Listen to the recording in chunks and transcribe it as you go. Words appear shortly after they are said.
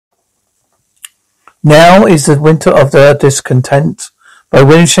Now is the winter of the discontent, by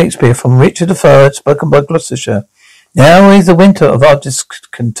William Shakespeare, from Richard III, spoken by Gloucestershire. Now is the winter of our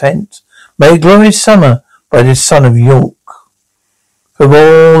discontent, may glorious summer, by this son of York. From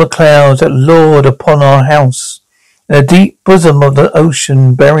all the clouds that lord upon our house, in the deep bosom of the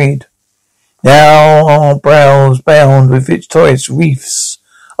ocean buried. Now our brows bound with victorious wreaths,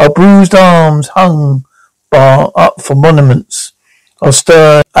 our bruised arms hung bar up for monuments, our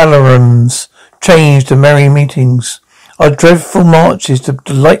stern alarums changed to merry meetings, our dreadful marches to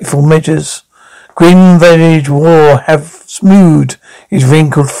delightful measures. Grim village war have smoothed his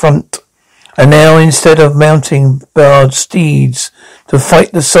wrinkled front, and now instead of mounting barred steeds to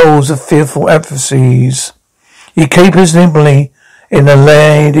fight the souls of fearful adversaries, he capers nimbly in the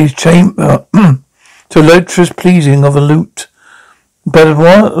lady's chamber to lustrous pleasing of a lute. But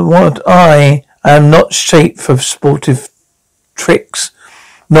what I am not shaped for sportive tricks,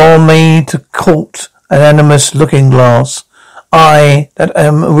 nor made to court an animus looking glass. I that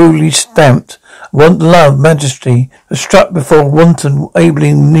am rudely stamped, want love, majesty, to strut before wanton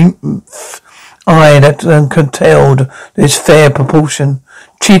abling nymph. I that am curtailed this fair proportion,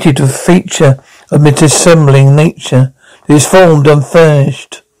 cheated of feature amid dissembling nature, disformed,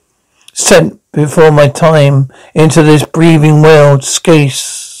 unfurnished, sent before my time into this breathing world,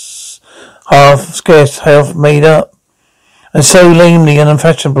 scarce half made up, and so lamely and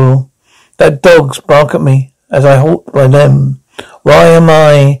unfashionable that dogs bark at me as I halt by them. Why am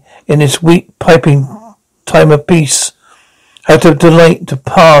I in this weak piping time of peace? How to delight to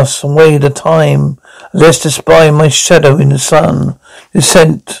pass away the time, lest to spy my shadow in the sun,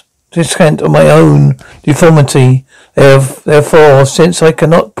 descent of my own deformity. Therefore, since I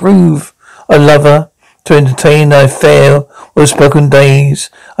cannot prove a lover to entertain thy fair well spoken days,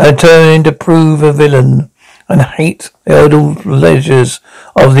 I turn to prove a villain, and hate the idle pleasures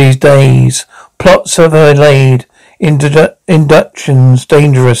of these days. Plots have I laid, inductions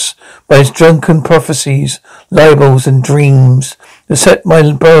dangerous, by his drunken prophecies, libels and dreams, to set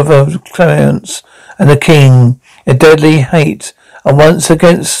my brother Clarence and the king a deadly hate, and once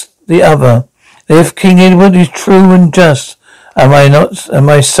against the other. If King Edward is true and just, am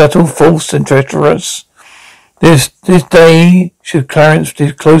I subtle, false, and treacherous? This day should Clarence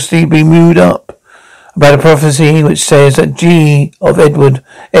closely be mewed up about a prophecy which says that G of Edward,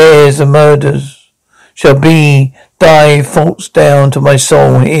 heirs and murders, shall be die false down to my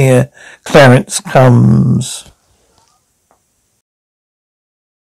soul here. Clarence comes.